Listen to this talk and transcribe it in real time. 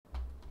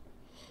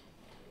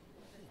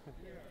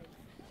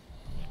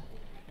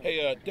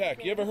Hey,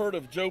 Dak, you ever heard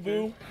of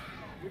Jobu?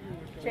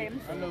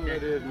 James. I know who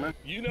it is, man.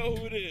 You know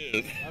who it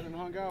is. I done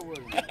hung out with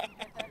him.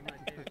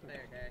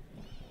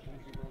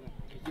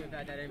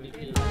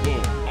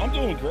 Boom. I'm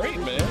doing great,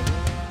 man.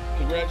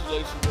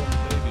 Congratulations on the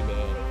baby,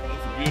 man.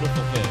 It's a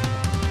beautiful thing.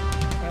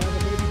 I have a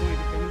baby boy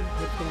coming.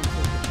 Let's go and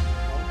see.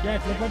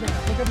 Yes, look at me.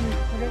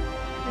 Look at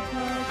it's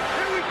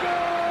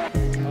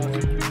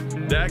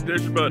nice. Dak,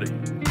 there's your buddy.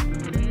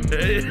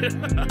 Hey.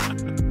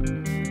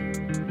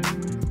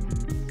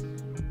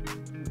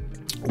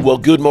 Well,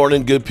 good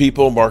morning, good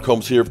people. Mark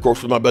Holmes here, of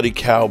course, with my buddy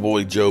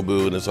Cowboy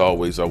Jobu. And as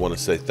always, I want to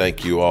say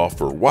thank you all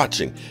for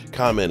watching,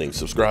 commenting,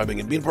 subscribing,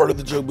 and being part of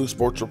the Jobu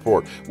Sports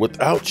Report.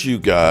 Without you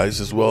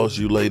guys, as well as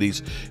you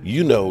ladies,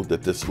 you know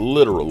that this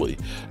literally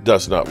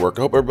does not work.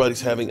 I hope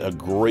everybody's having a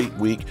great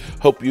week.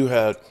 Hope you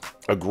had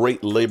a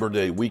great Labor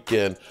Day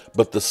weekend,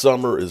 but the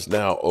summer is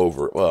now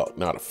over. Well,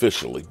 not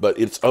officially, but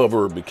it's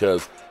over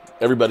because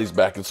everybody's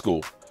back in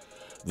school.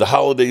 The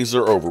holidays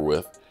are over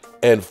with.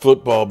 And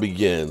football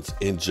begins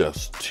in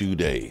just 2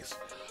 days.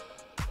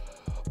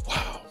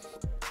 Wow.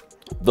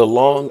 The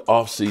long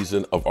off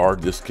season of our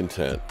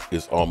discontent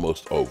is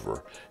almost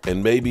over.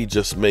 And maybe,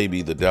 just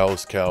maybe, the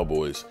Dallas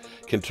Cowboys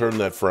can turn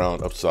that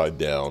frown upside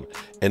down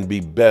and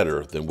be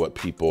better than what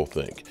people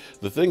think.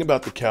 The thing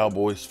about the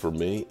Cowboys, for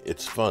me,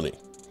 it's funny.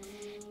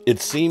 It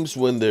seems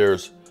when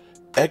there's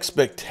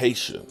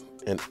expectation,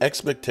 and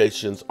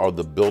expectations are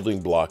the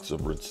building blocks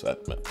of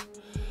resentment.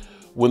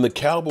 When the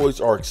Cowboys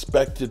are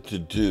expected to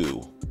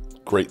do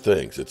great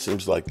things, it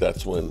seems like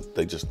that's when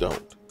they just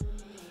don't.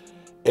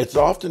 It's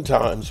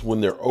oftentimes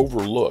when they're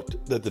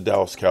overlooked that the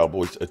Dallas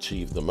Cowboys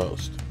achieve the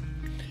most.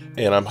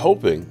 And I'm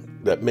hoping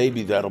that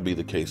maybe that'll be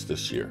the case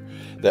this year.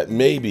 That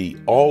maybe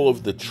all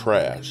of the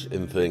trash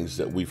and things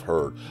that we've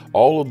heard,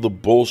 all of the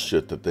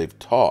bullshit that they've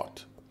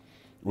talked,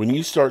 when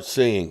you start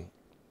seeing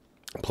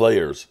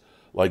players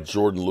like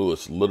Jordan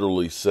Lewis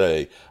literally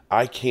say,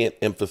 I can't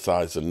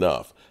emphasize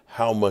enough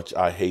how much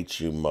I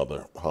hate you,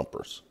 mother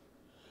humpers,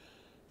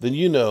 then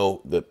you know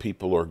that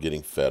people are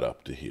getting fed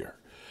up to hear.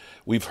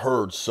 We've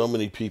heard so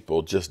many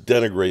people just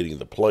denigrating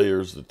the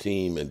players, the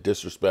team, and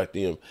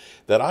disrespecting them,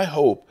 that I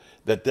hope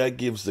that that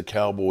gives the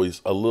Cowboys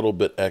a little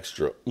bit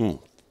extra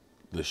oomph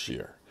this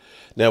year.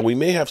 Now, we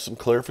may have some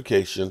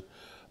clarification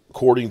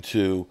according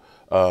to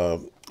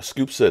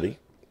Scoop City.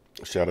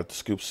 Shout out to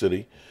Scoop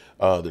City.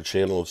 Their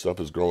channel and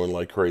stuff is growing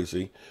like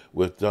crazy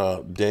with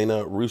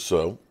Dana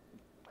Russo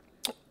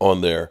on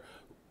there.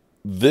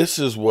 This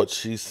is what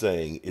she's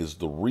saying is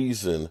the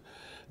reason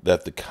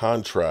that the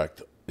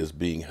contract is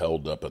being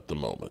held up at the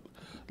moment.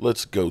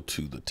 Let's go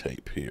to the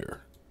tape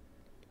here.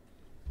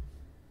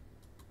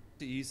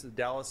 The East, the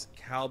Dallas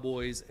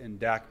Cowboys and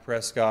Dak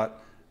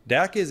Prescott.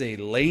 Dak is a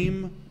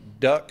lame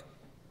duck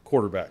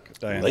quarterback,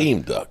 Diana.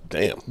 Lame duck,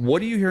 damn.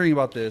 What are you hearing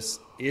about this?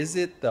 Is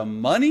it the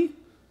money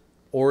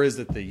or is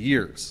it the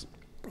years?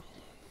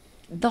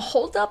 The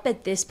holdup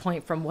at this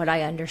point, from what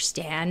I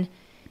understand,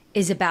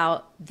 is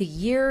about the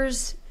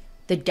years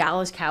the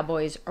Dallas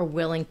Cowboys are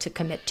willing to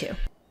commit to.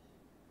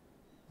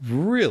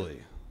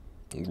 Really?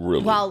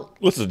 Really? Well,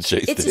 listen,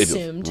 Chase it's Daniels.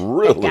 assumed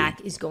Really? that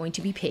Dak is going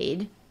to be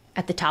paid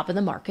at the top of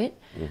the market.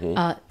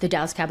 The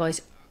Dallas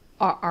Cowboys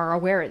are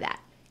aware of that.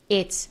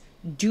 It's,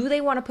 do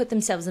they want to put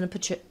themselves in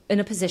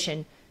a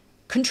position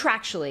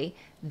contractually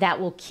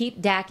that will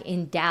keep Dak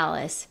in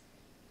Dallas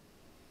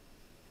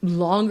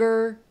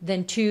longer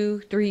than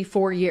 2, 3,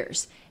 4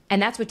 years?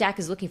 And that's what Dak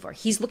is looking for.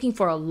 He's looking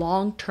for a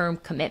long-term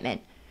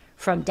commitment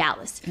from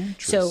Dallas.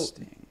 So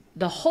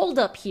the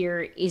holdup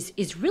here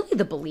is really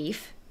the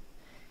belief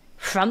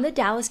from the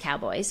Dallas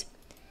Cowboys.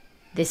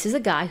 This is a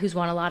guy who's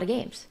won a lot of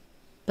games.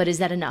 But is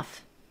that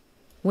enough?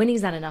 Winning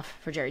is not enough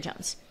for Jerry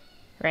Jones,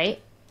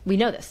 right? We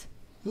know this.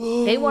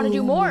 They want to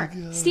do more.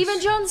 Stephen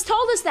Jones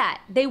told us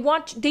that. They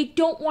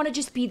don't want to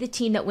just be the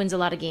team that wins a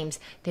lot of games.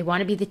 They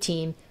want to be the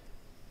team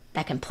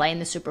that can play in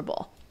the Super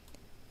Bowl.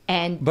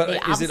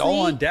 But is it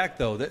all on Dak,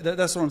 though?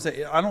 That's what I'm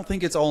saying. I don't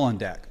think it's all on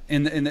Dak.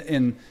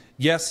 And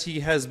yes, he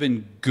has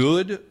been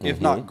good,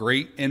 if not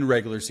great, in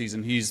regular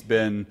season. He's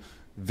been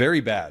very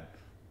bad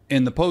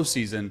in the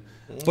postseason.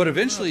 But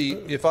eventually,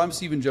 if I'm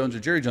Stephen Jones or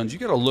Jerry Jones, you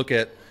got to look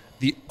at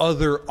the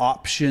other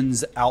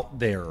options out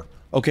there.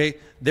 Okay?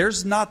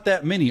 There's not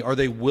that many. Are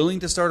they willing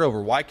to start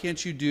over? Why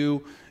can't you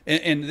do –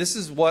 and this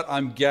is what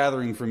I'm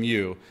gathering from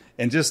you.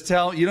 And just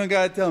you don't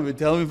got to tell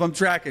me if I'm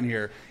tracking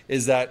here,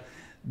 is that –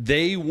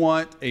 they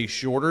want a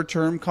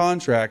shorter-term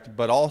contract,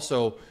 but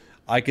also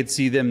I could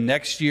see them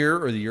next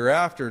year or the year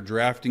after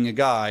drafting a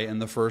guy in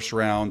the first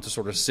round to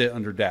sort of sit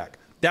under Dak.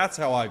 That's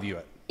how I view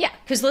it. Yeah,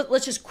 because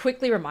let's just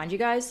quickly remind you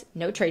guys,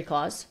 no trade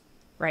clause,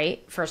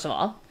 right? First of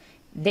all,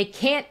 they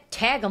can't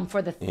tag him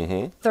for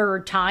the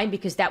third time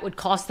because that would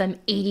cost them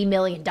 $80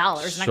 million.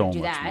 Not going to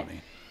do that. Money.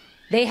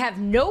 They have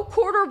no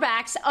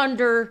quarterbacks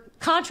under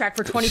contract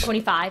for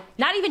 2025.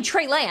 Not even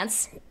Trey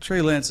Lance.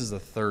 Trey Lance is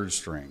the third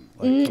string.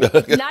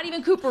 Not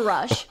even Cooper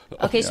Rush.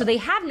 Okay, so they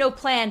have no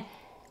plan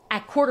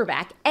at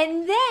quarterback.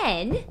 And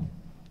then,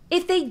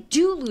 if they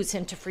do lose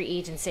him to free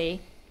agency,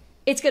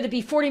 it's going to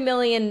be $40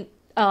 million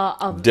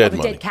of a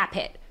dead cap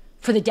hit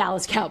for the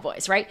Dallas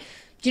Cowboys, right?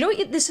 Do you know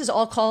what this is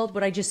all called?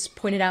 What I just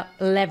pointed out?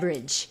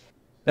 Leverage.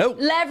 Nope.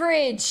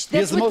 Leverage. He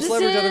has the most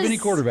leverage out of any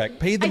quarterback.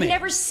 Pay the man. I've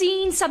never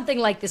seen something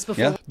like this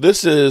before. Yeah.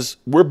 This is,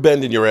 we're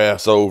bending your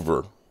ass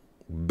over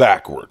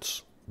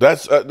backwards.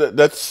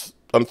 That's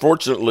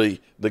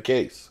unfortunately the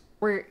case.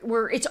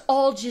 Where it's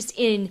all just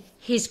in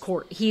his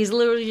court. He is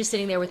literally just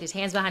sitting there with his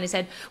hands behind his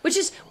head, which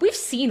is, we've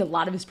seen a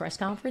lot of his press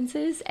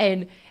conferences,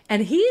 and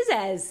he's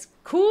as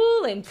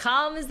cool and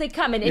calm as they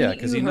come. And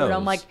because you heard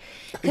him, like,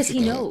 because he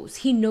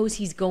knows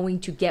he's going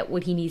to get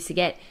what he needs to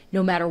get,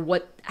 no matter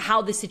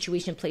how the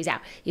situation plays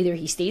out. Either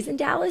he stays in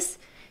Dallas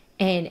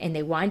and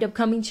they wind up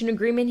coming to an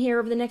agreement here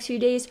over the next few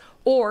days,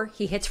 or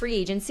he hits free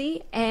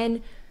agency,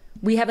 and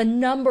we have a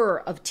number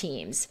of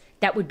teams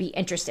that would be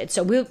interested.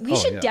 So we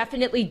should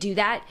definitely do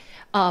that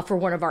for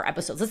one of our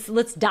episodes.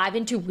 Let's dive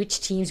into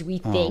which teams we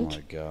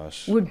think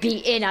would be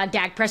in on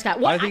Dak Prescott.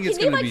 Well, I think it's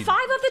going to be 5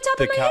 off the top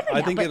of my head right now.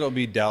 I think it'll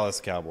be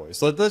Dallas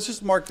Cowboys. Let's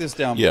just mark this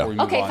down before we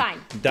move on. Okay, fine.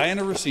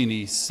 Diana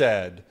Rossini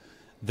said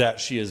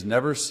that she has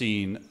never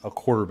seen a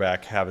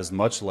quarterback have as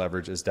much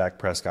leverage as Dak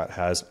Prescott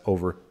has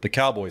over the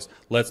Cowboys.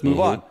 Let's move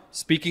on.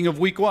 Speaking of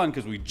week 1,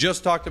 because we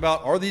just talked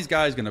about, are these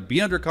guys going to be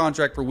under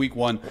contract for week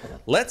 1?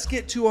 Let's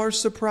get to our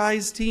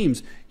surprise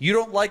teams. You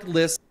don't like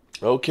lists.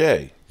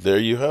 Okay, there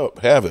you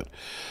have it.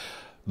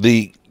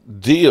 The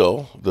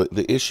deal,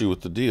 the issue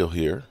with the deal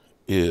here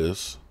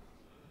is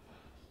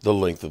the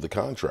length of the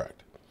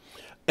contract.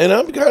 And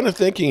I'm kind of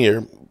thinking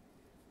here,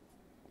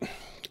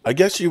 I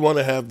guess you want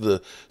to have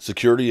the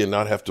security and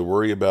not have to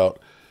worry about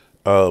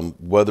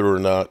whether or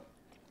not,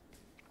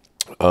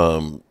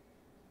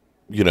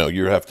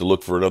 you have to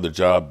look for another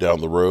job down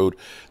the road.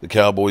 The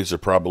Cowboys are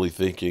probably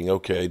thinking,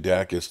 okay,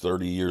 Dak is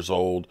 30 years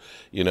old.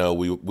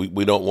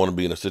 We don't want to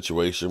be in a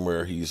situation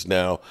where he's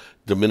now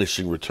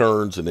diminishing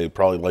returns, and they'd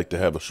probably like to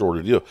have a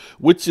shorter deal,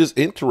 which is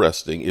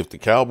interesting if the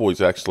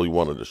Cowboys actually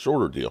wanted a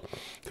shorter deal,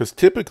 because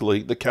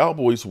typically the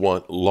Cowboys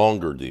want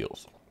longer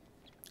deals,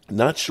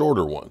 not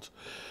shorter ones.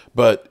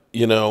 But,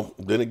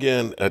 then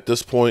again, at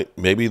this point,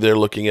 maybe they're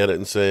looking at it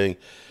and saying,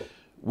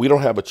 we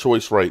don't have a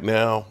choice right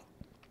now.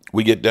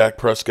 We get Dak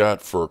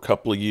Prescott for a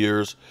couple of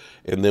years,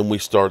 and then we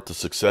start the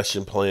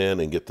succession plan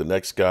and get the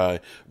next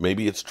guy.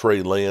 Maybe it's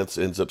Trey Lance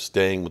ends up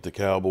staying with the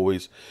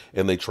Cowboys,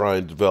 and they try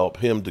and develop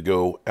him to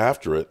go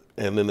after it,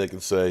 and then they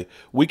can say,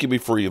 we can be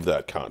free of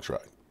that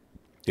contract.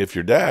 If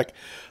you're Dak,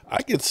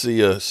 I could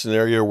see a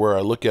scenario where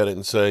I look at it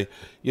and say,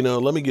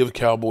 let me give the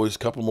Cowboys a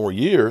couple more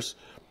years.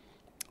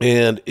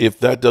 And if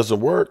that doesn't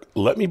work,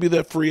 let me be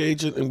that free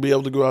agent and be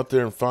able to go out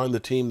there and find the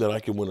team that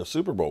I can win a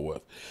Super Bowl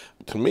with.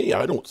 To me,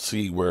 I don't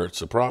see where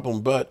it's a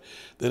problem. But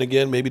then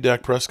again, maybe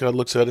Dak Prescott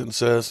looks at it and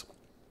says,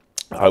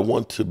 I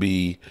want to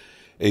be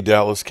a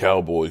Dallas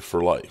Cowboy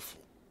for life.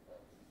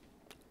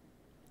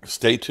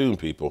 Stay tuned,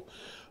 people.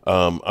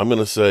 I'm going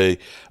to say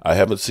I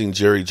haven't seen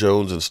Jerry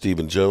Jones and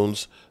Stephen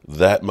Jones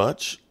that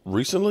much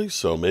recently.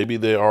 So maybe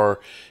they are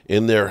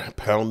in there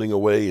pounding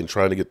away and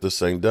trying to get this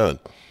thing done.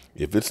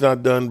 If it's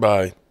not done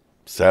by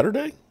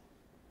Saturday,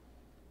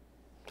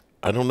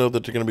 I don't know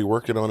that they're going to be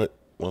working on it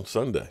on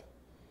Sunday,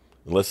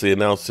 unless they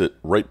announce it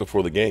right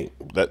before the game.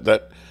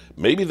 That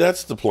maybe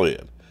that's the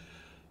plan,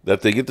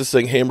 that they get this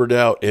thing hammered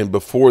out, and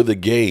before the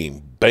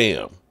game,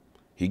 bam,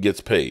 he gets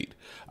paid.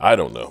 I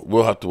don't know.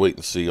 We'll have to wait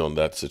and see on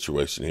that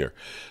situation here.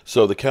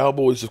 So the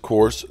Cowboys, of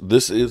course,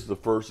 this is the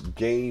first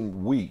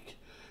game week,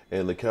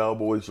 and the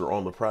Cowboys are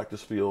on the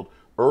practice field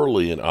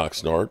early in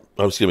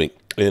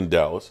in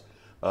Dallas.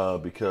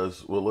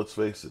 Because, well, let's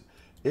face it,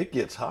 it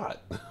gets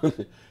hot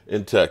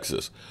in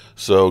Texas.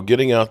 So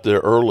getting out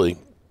there early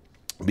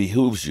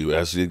behooves you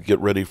as you get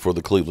ready for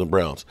the Cleveland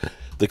Browns.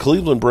 The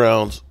Cleveland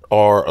Browns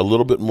are a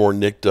little bit more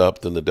nicked up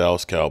than the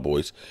Dallas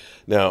Cowboys.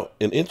 Now,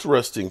 an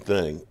interesting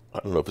thing, I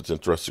don't know if it's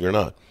interesting or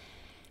not,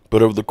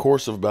 but over the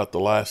course of about the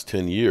last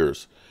 10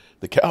 years,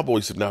 the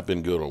Cowboys have not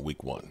been good on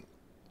week 1.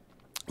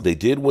 They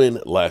did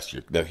win last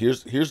year. Now,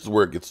 here's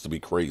where it gets to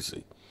be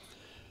crazy.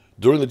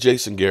 During the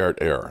Jason Garrett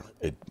era,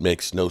 it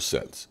makes no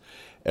sense.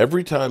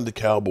 Every time the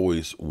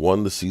Cowboys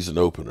won the season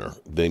opener,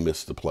 they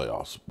missed the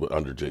playoffs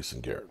under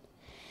Jason Garrett.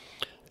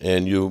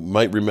 And you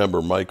might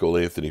remember Michael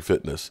Anthony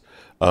Fitness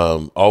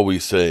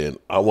always saying,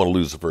 I want to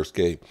lose the first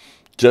game,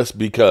 just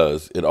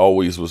because it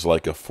always was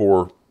like a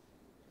foregone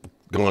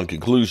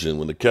conclusion.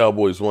 When the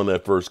Cowboys won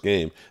that first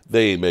game,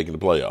 they ain't making the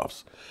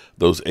playoffs.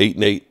 Those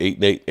 8-8,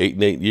 8-8,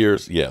 8-8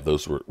 years,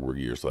 those were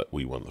years that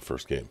we won the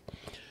first game.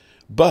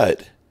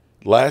 But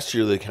last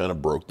year, they kind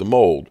of broke the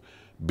mold,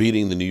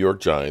 beating the New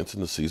York Giants in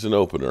the season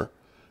opener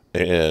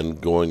and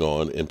going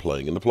on and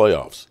playing in the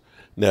playoffs.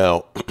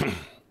 Now,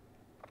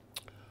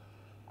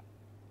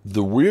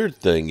 the weird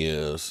thing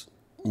is,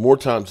 more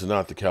times than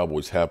not, the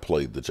Cowboys have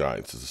played the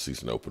Giants as a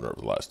season opener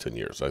over the last 10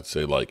 years. I'd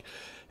say like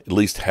at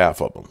least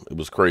half of them. It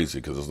was crazy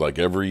because it's like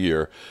every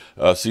year,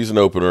 season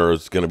opener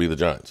is going to be the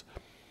Giants.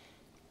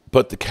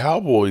 But the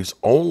Cowboys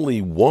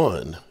only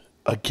won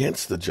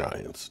against the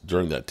Giants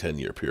during that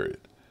 10-year period.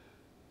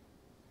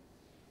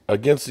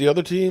 Against the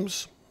other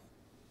teams,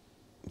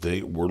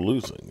 they were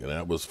losing. And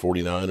that was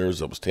 49ers,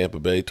 that was Tampa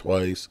Bay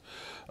twice.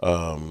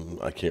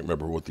 I can't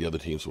remember what the other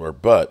teams were,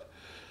 but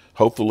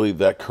hopefully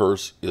that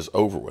curse is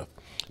over with.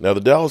 Now,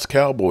 the Dallas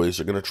Cowboys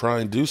are going to try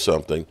and do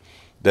something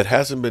that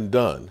hasn't been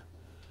done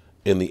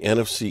in the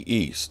NFC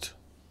East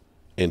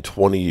in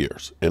 20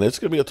 years. And it's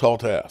going to be a tall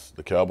task.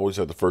 The Cowboys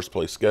had the first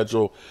place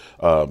schedule.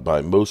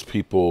 By most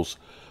people's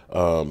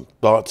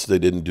thoughts, they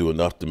didn't do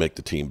enough to make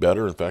the team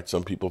better. In fact,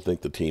 some people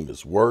think the team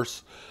is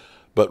worse.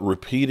 But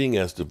repeating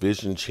as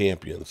division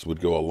champions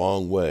would go a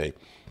long way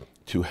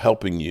to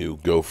helping you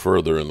go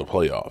further in the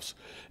playoffs.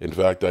 In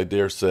fact, I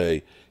dare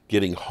say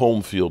getting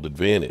home field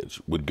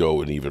advantage would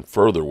go an even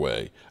further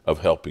way of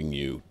helping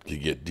you to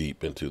get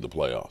deep into the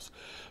playoffs.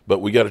 But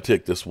we got to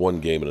take this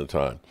one game at a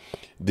time.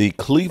 The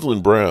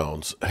Cleveland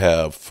Browns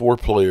have 4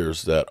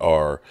 players that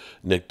are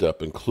nicked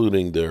up,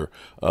 including their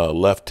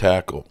left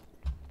tackle.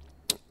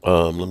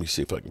 Let me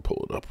see if I can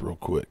pull it up real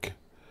quick.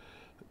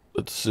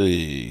 Let's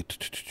see.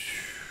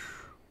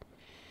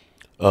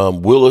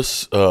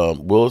 Willis, a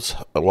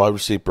wide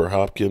receiver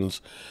Hopkins,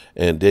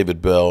 and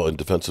David Bell and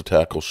defensive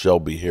tackle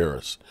Shelby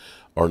Harris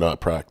are not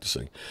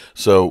practicing.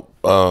 So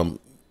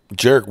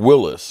Jarek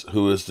Willis,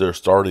 who is their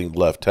starting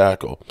left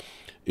tackle,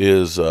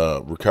 is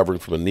recovering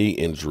from a knee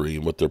injury.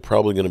 And what they're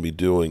probably going to be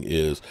doing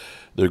is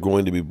they're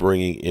going to be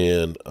bringing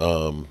in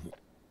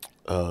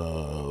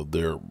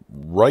their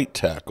right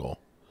tackle,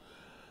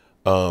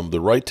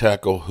 the right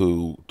tackle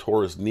who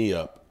tore his knee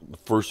up the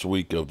first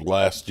week of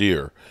last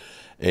year.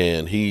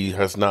 And he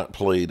has not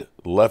played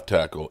left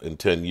tackle in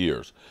 10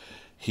 years.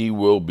 He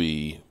will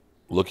be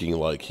looking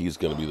like he's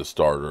going to be the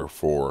starter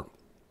for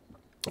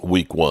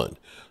week 1.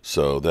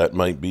 So that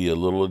might be a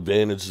little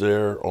advantage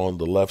there on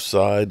the left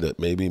side, that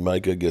maybe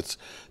Micah gets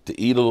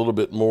to eat a little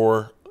bit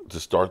more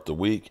to start the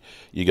week.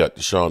 You got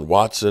Deshaun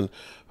Watson,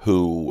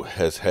 who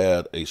has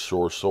had a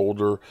sore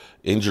shoulder,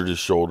 injured his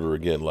shoulder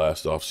again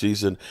last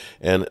offseason,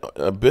 and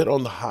a bit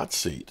on the hot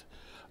seat.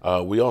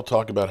 We all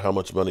talk about how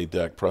much money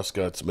Dak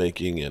Prescott's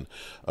making, and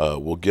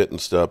we'll get and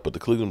stuff, but the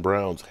Cleveland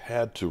Browns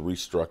had to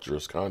restructure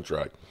his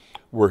contract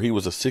where he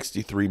was a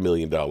 $63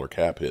 million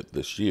cap hit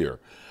this year.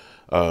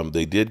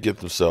 They did get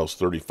themselves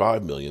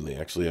 $35 million. They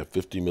actually have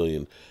 $50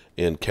 million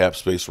in cap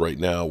space right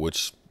now,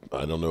 which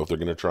I don't know if they're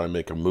going to try and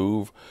make a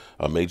move,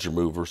 a major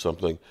move or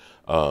something.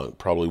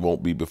 Probably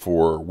won't be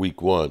before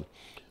week 1.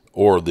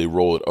 Or they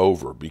roll it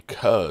over,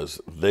 because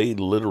they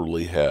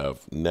literally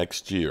have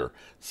next year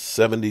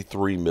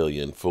 $73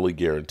 million fully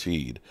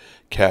guaranteed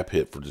cap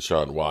hit for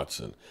Deshaun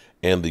Watson,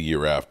 and the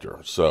year after.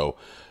 So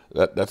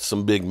that's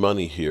some big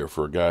money here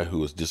for a guy who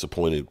was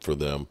disappointed for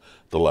them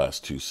the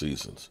last 2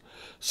 seasons.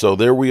 So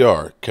there we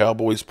are,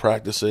 Cowboys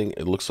practicing.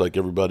 It looks like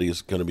everybody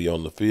is going to be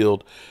on the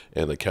field,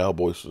 and the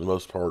Cowboys for the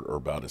most part are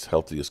about as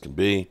healthy as can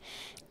be.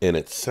 And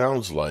it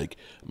sounds like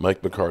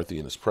Mike McCarthy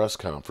in his press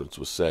conference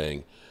was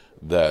saying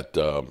that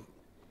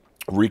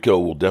Rico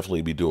will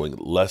definitely be doing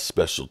less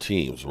special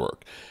teams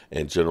work.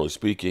 And generally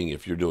speaking,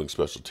 if you're doing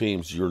special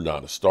teams, you're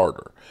not a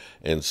starter.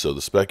 And so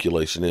the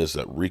speculation is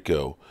that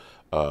Rico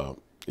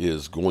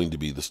is going to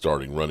be the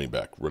starting running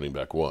back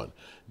 1.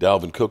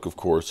 Dalvin Cook, of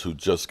course, who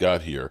just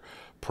got here,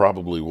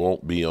 probably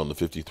won't be on the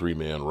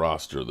 53-man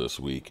roster this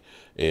week,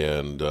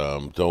 and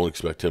don't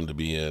expect him to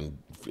be in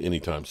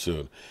anytime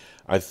soon.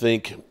 I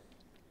think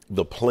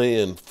the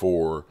plan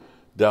for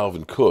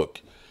Dalvin Cook,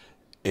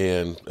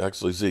 and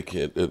actually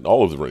Zeke, and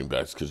all of the running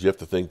backs, because you have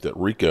to think that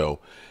Rico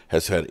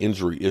has had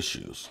injury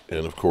issues.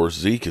 And, of course,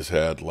 Zeke has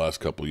had the last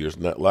couple of years.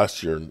 Not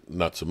last year,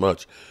 not so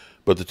much.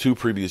 But the 2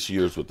 previous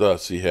years with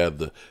us, he had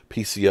the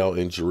PCL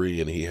injury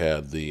and he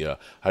had the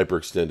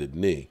hyperextended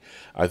knee.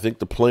 I think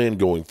the plan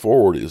going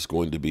forward is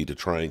going to be to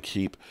try and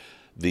keep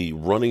the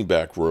running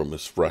back room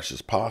as fresh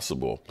as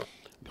possible.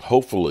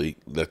 Hopefully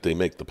that they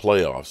make the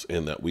playoffs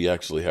and that we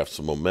actually have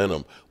some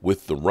momentum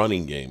with the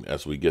running game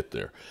as we get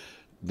there.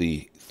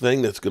 The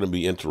thing that's going to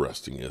be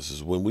interesting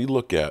is when we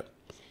look at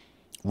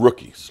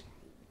rookies,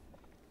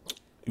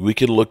 we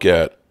can look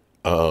at,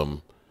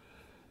 let's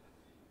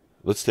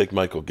take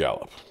Michael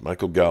Gallup.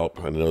 Michael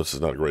Gallup, I know this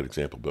is not a great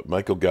example, but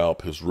Michael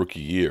Gallup, his rookie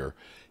year,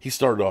 he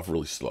started off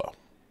really slow.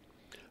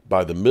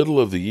 By the middle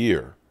of the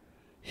year,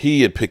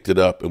 he had picked it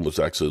up and was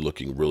actually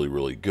looking really,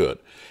 really good.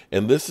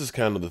 And this is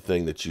kind of the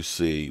thing that you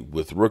see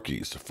with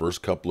rookies. The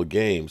first couple of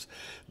games,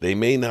 they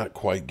may not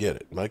quite get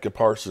it. Micah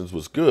Parsons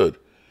was good,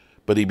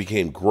 but he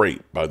became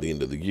great by the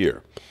end of the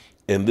year.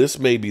 And this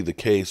may be the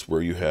case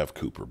where you have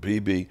Cooper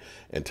Beebe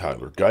and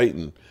Tyler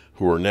Guyton,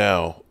 who are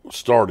now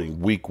starting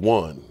week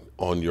 1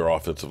 on your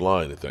offensive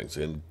line and things,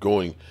 and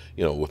going,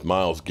 with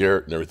Myles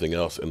Garrett and everything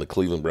else, and the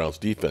Cleveland Browns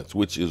defense,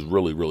 which is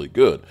really, really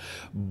good.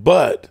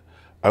 But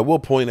I will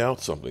point out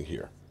something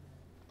here.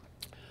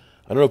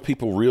 I don't know if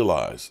people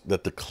realize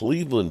that the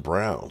Cleveland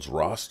Browns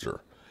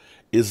roster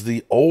is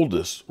the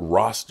oldest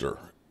roster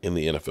in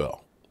the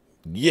NFL.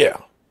 Yeah.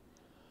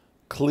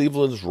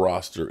 Cleveland's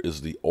roster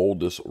is the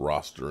oldest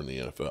roster in the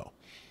NFL.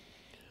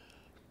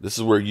 This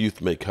is where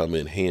youth may come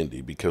in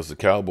handy, because the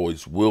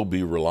Cowboys will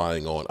be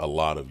relying on a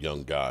lot of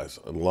young guys,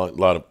 a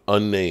lot of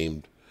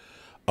unnamed,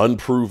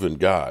 unproven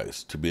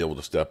guys to be able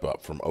to step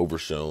up, from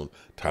Overshown,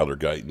 Tyler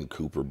Guyton,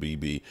 Cooper,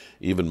 BB,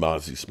 even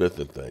Mozzie Smith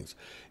and things.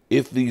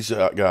 If these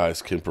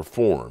guys can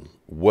perform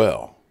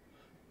well,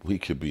 we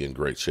could be in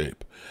great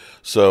shape.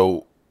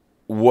 So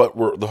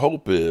the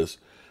hope is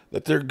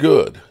that they're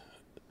good,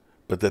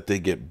 but that they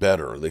get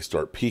better and they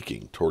start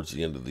peaking towards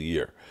the end of the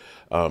year,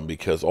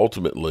 because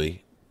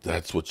ultimately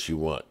that's what you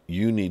want.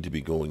 You need to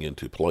be going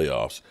into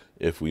playoffs,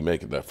 if we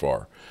make it that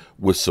far,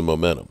 with some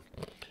momentum.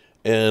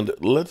 And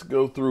let's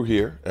go through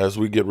here as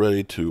we get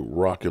ready to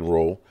rock and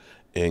roll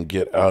and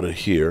get out of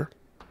here.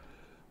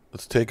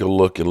 Let's take a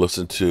look and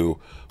listen to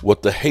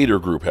what the hater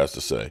group has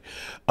to say.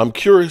 I'm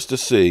curious to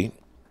see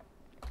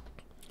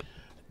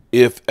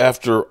if,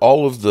 after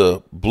all of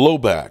the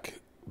blowback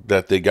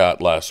that they got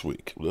last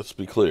week, let's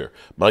be clear,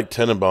 Mike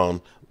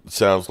Tenenbaum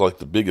sounds like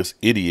the biggest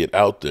idiot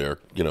out there,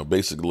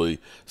 basically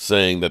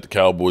saying that the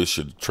Cowboys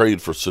should trade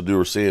for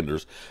Shedeur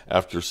Sanders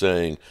after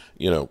saying,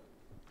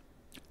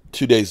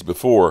 2 days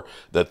before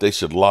that they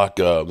should lock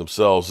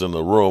themselves in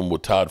the room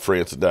with Todd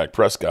France and Dak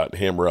Prescott and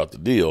hammer out the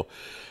deal.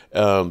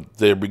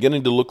 They're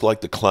beginning to look like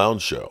the clown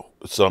show.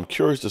 So I'm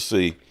curious to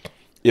see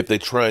if they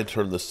try and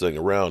turn this thing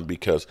around,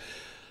 because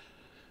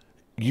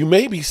you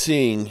may be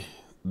seeing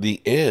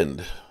the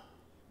end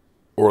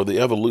or the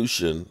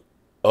evolution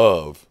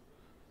of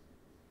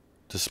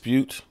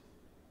dispute,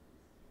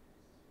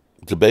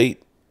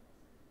 debate,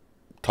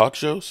 talk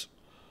shows,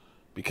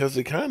 because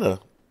they kind of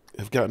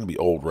have gotten to be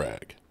old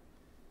rag.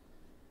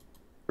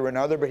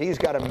 Another, but he's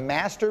got a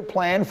master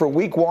plan for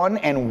week 1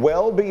 and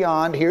well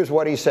beyond. Here's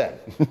what he said.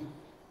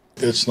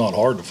 It's not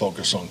hard to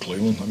focus on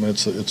Cleveland. I mean,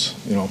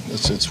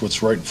 it's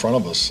what's right in front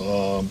of us.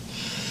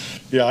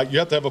 Yeah, you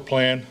have to have a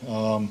plan.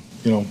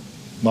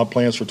 My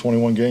plan's for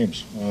 21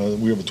 games.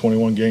 We have a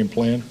 21-game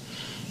plan.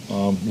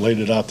 Laid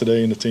it out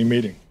today in the team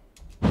meeting.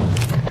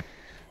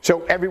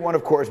 So everyone,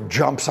 of course,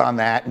 jumps on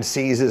that and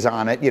seizes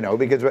on it,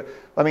 because,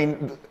 I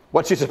mean,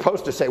 what's he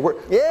supposed to say?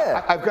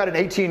 I've got an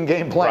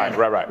 18-game plan.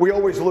 Right. We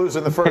always lose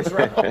in the first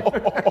round.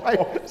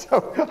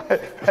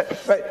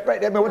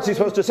 Right. I mean, what's he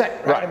supposed to say?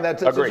 Right. And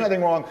there's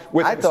nothing wrong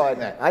with him saying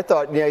that. I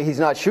thought he's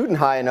not shooting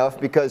high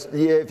enough, because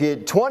if you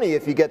 20,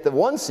 if you get the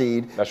 1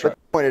 seed, that's right.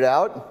 Pointed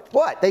out,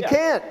 they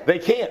can't. They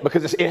can't,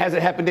 because it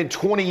hasn't happened in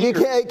 20 years.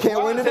 You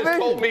can't win the division. Has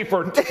told me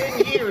for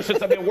 10 years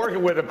since I've been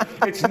working with him,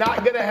 it's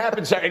not going to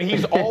happen, sir. And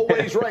he's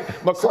always right.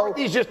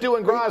 McCarthy's just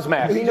doing Graz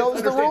math. He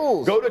knows the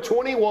rules. Go to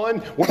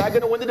 21. We're not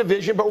going to win the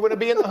division, but we're going to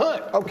be in the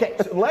hunt. Okay,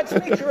 so let's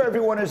make sure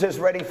everyone is as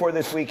ready for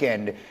this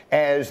weekend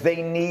as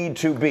they need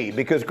to be,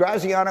 because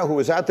Graziano, who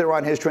was out there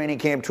on his training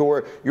camp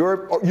tour,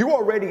 you're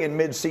already in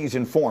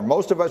mid-season form.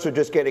 Most of us are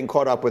just getting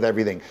caught up with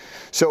everything.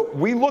 So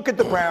we look at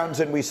the Browns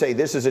and we say,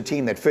 this is a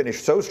team that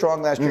finished so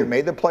strong last year,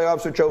 made the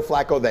playoffs with Joe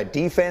Flacco. That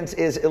defense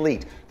is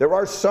elite. There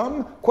are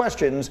some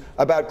questions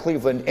about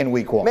Cleveland in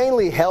week 1.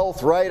 Mainly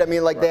health, right? I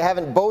mean, they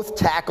haven't, both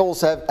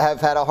tackles have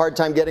had a hard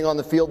time getting on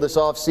the field this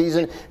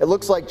offseason. It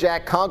looks like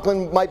Jack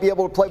Conklin might be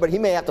able to play, but he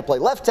may have to play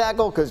left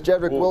tackle because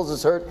Jedrick Wills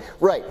is hurt.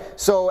 Right.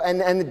 So, and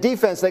the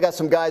defense, they got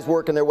some guys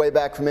working their way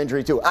back from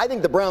injury too. I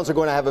think the Browns are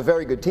going to have a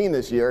very good team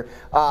this year.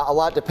 A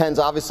lot depends,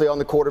 obviously, on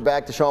the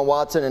quarterback, Deshaun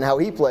Watson, and how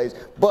he plays.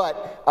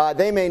 But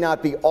they may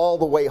not be all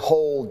the way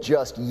whole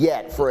just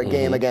yet for a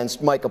game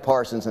against Micah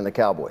Parsons and the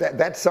Cowboys.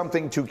 That's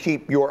something to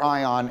keep your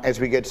eye on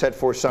as we get set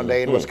for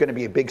Sunday, and what's going to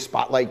be a big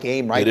spotlight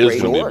game, right? It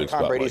is going to be a big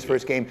Tom Brady's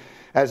first game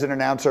as an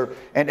announcer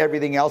and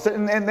everything else.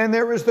 And then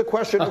there is the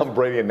question of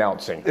Brady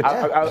announcing.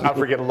 I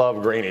freaking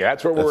love Greeny.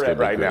 That's where we're at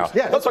right now.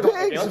 Yeah, let's talk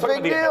about it's a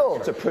big deal.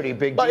 It's a pretty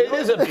big deal. But it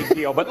is a big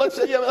deal. But let's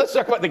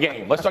talk about the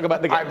game. Let's talk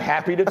about the game. I'm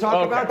happy to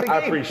talk about the game.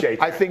 I appreciate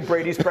it. I think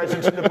Brady's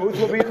presence in the booth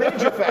will be a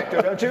major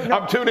factor, don't you? No.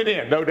 I'm tuning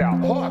in, no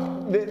doubt.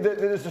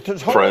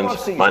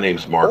 Friends, my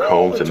name's Mark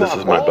Holmes, and this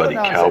is my buddy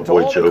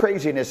Cowboy Joe. All the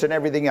craziness and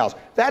everything else.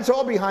 That's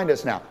all behind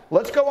us now.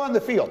 Let's go on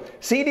the field.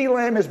 CeeDee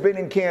Lamb has been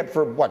in camp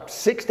for,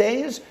 6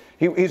 days?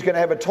 He's going to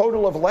have a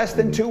total of less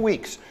than 2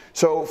 weeks.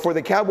 So for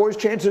the Cowboys'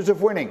 chances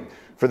of winning,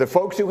 for the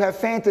folks who have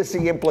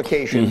fantasy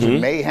implications, who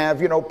may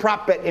have,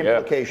 prop bet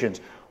implications,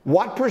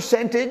 what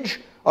percentage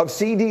of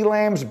CeeDee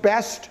Lamb's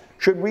best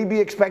should we be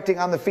expecting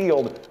on the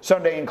field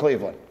Sunday in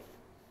Cleveland?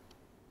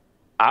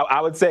 I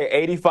would say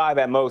 85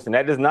 at most, and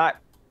that does not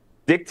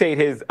dictate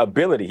his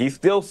ability. He's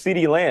still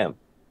CeeDee Lamb,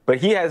 but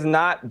he has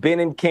not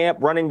been in camp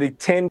running the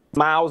 10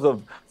 miles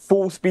of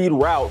full-speed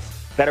routes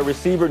that a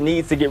receiver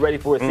needs to get ready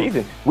for a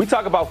season. We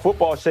talk about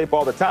football shape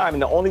all the time,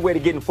 and the only way to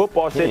get in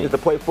football shape is to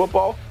play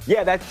football.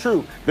 Yeah, that's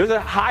true. There's a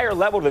higher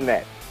level than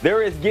that.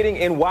 There is getting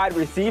in wide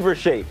receiver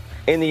shape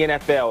in the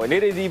NFL, and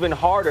it is even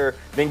harder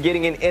than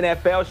getting in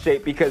NFL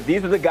shape, because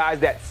these are the guys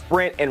that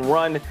sprint and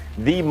run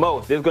the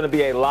most. There's going to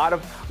be a lot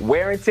of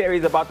wear and tear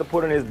he's about to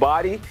put on his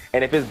body,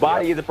 and if his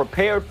body isn't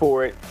prepared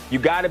for it, you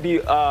got to be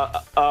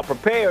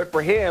prepared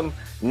for him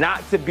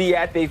not to be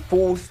at the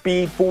full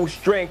speed, full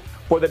strength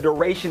for the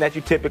duration that you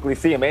typically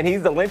see him. And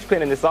he's the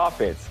linchpin in this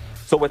offense.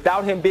 So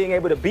without him being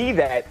able to be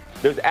that,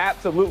 there's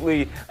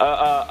absolutely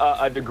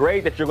a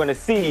degrade that you're going to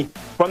see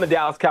from the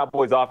Dallas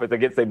Cowboys offense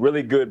against a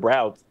really good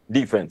Browns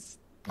defense.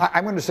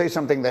 I'm going to say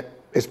something that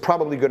is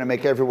probably going to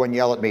make everyone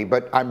yell at me,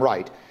 but I'm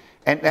right.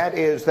 And that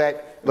is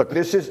that, look,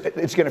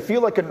 it's going to feel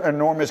like an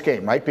enormous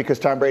game, right? Because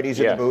Tom Brady's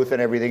in the booth and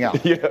everything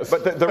else. Yes.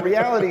 But the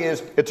reality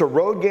is it's a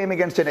road game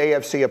against an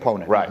AFC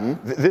opponent. Right.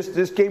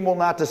 This game will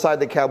not decide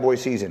the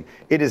Cowboys season.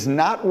 It is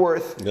not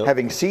worth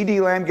having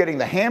C.D. Lamb getting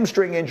the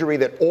hamstring injury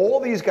that all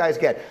these guys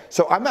get.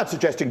 So I'm not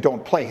suggesting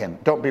don't play him.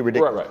 Don't be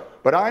ridiculous.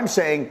 Right. But I'm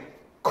saying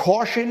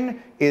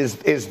caution is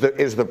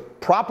the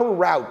proper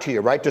route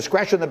here, right?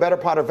 Discretion, the better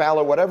part of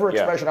valor, whatever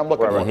expression I'm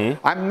looking for.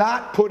 I'm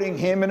not putting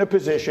him in a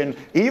position,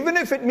 even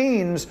if it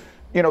means,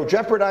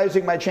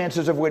 jeopardizing my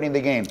chances of winning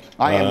the game.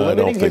 I am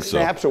limiting his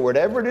snaps or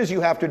whatever it is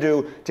you have to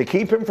do to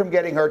keep him from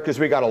getting hurt, because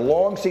we got a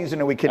long season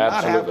and we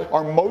cannot have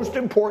our most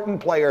important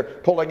player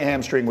pulling a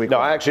hamstring week 1.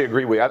 No, I actually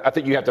agree with you. I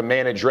think you have to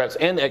manage reps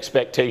and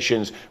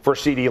expectations for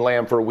C.D.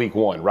 Lamb for week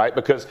 1, right?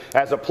 Because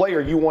as a player,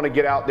 you want to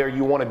get out there,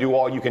 you want to do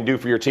all you can do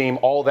for your team.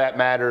 All that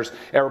matters.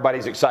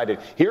 Everybody's excited.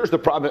 Here's the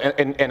problem,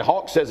 and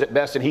Hawk says it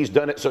best, and he's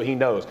done it so he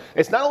knows.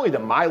 It's not only the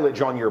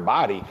mileage on your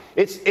body,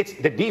 it's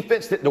the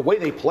defense, the way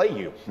they play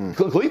you.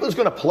 Cleveland's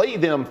going to play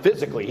them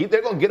physically.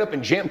 They're going to get up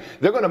and jam.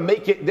 They're going to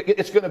make it.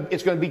 It's going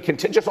to be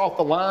contentious off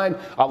the line.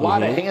 A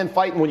lot of hand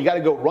fighting. When you got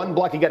to go run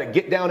block, you got to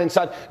get down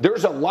inside.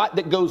 There's a lot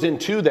that goes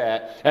into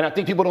that, and I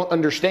think people don't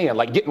understand.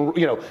 Like getting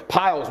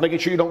piles, making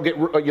sure you don't get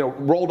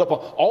rolled up.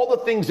 All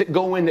the things that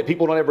go in that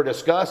people don't ever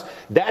discuss.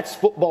 That's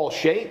football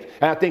shape,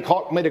 and I think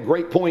Hawk made a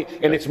great point.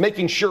 And it's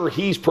making sure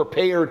he's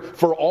prepared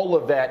for all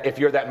of that. If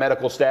you're that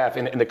medical staff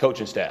and the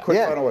coaching staff.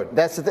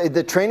 That's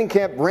the training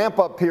camp ramp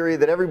up period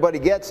that everybody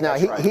gets now.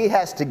 He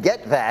has to get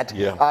that,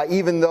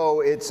 even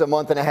though it's a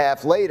month and a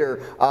half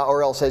later,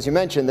 or else, as you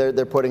mentioned,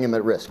 they're putting him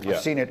at risk. I've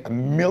seen it a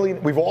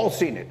million. We've all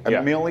seen it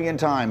a million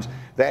times.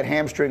 That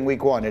hamstring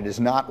week 1, it is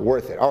not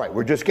worth it. All right,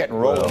 we're just getting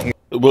rolling here.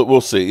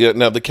 We'll see. Yeah.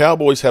 Now the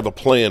Cowboys have a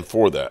plan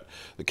for that.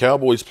 The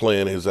Cowboys'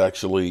 plan is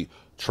actually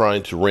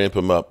trying to ramp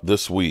him up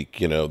this week.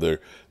 They're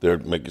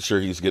making sure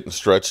he's getting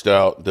stretched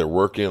out. They're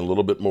working a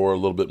little bit more,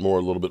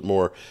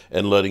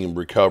 and letting him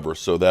recover,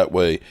 so that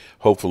way,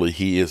 hopefully,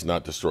 he is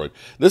not destroyed.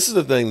 This is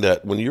the thing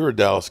that when you're a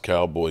Dallas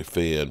Cowboy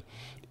fan,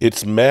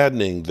 it's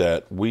maddening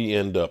that we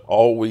end up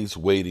always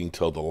waiting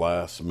till the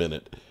last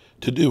minute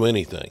to do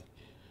anything.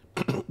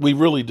 We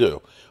really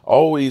do.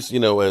 Always,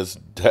 as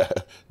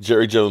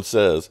Jerry Jones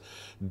says,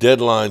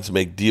 deadlines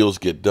make deals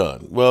get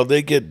done. Well,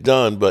 they get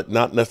done, but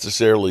not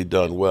necessarily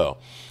done well.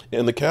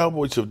 And the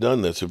Cowboys have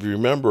done this. If you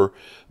remember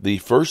the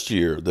first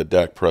year that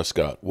Dak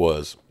Prescott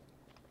was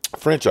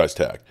franchise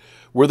tagged,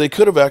 where they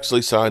could have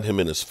actually signed him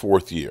in his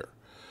 4th year.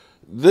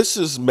 This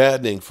is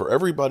maddening for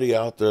everybody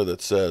out there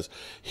that says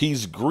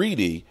he's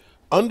greedy.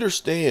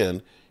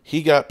 Understand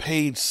he got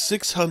paid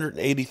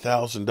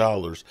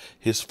 $680,000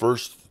 his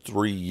first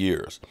 3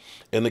 years.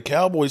 And the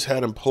Cowboys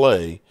had him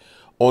play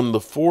on the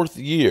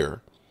 4th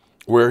year,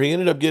 where he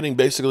ended up getting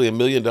basically $1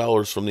 million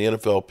from the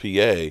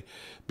NFLPA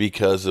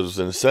because it was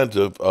an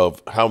incentive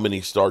of how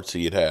many starts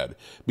he had.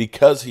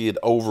 Because he had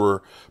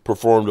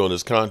overperformed on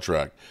his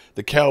contract,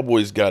 the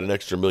Cowboys got an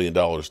extra $1 million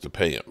to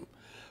pay him.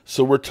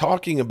 So we're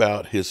talking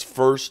about his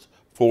first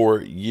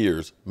 4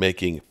 years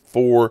making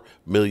 $4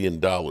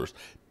 million,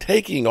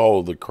 taking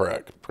all of the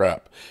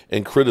crap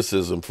and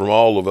criticism from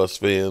all of us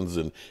fans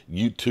and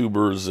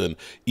YouTubers and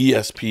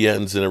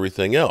ESPNs and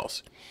everything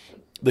else.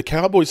 The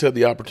Cowboys had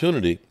the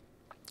opportunity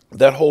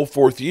that whole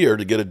 4th year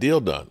to get a deal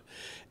done.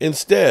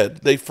 Instead,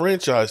 they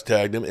franchise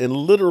tagged him and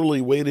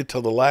literally waited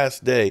till the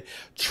last day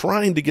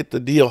trying to get the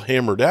deal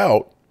hammered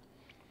out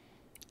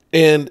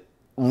and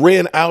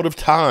ran out of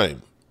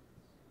time.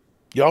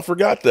 Y'all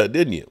forgot that,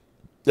 didn't you?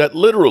 That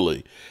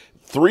literally,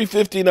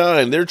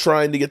 3:59, they're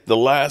trying to get the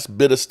last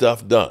bit of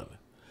stuff done.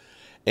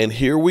 And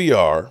here we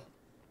are,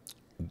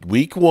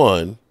 week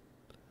 1,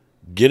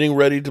 getting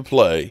ready to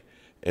play,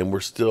 and we're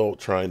still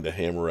trying to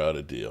hammer out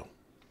a deal.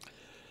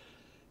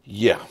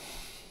 Yeah.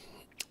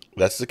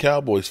 That's the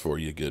Cowboys for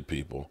you, good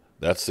people.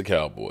 That's the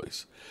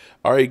Cowboys.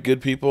 All right,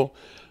 good people.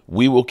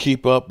 We will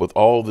keep up with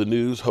all the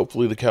news.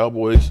 Hopefully the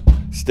Cowboys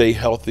stay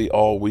healthy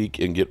all week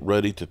and get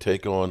ready to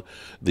take on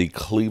the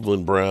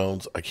Cleveland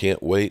Browns. I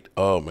can't wait.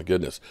 Oh, my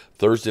goodness.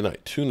 Thursday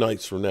night, 2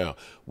 nights from now,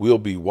 we'll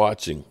be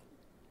watching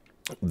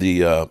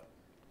the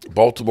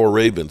Baltimore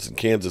Ravens in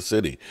Kansas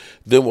City.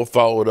 Then we'll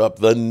follow it up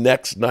the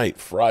next night,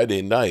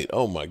 Friday night.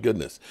 Oh, my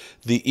goodness.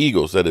 The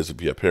Eagles, that is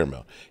if you have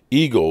Paramount.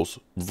 Eagles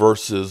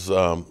versus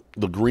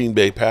the Green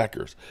Bay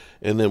Packers.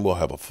 And then we'll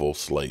have a full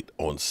slate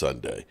on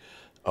Sunday.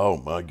 Oh,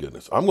 my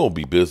goodness. I'm going to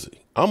be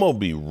busy. I'm going to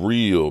be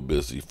real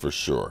busy for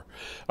sure.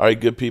 All right,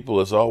 good people,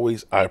 as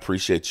always, I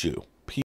appreciate you.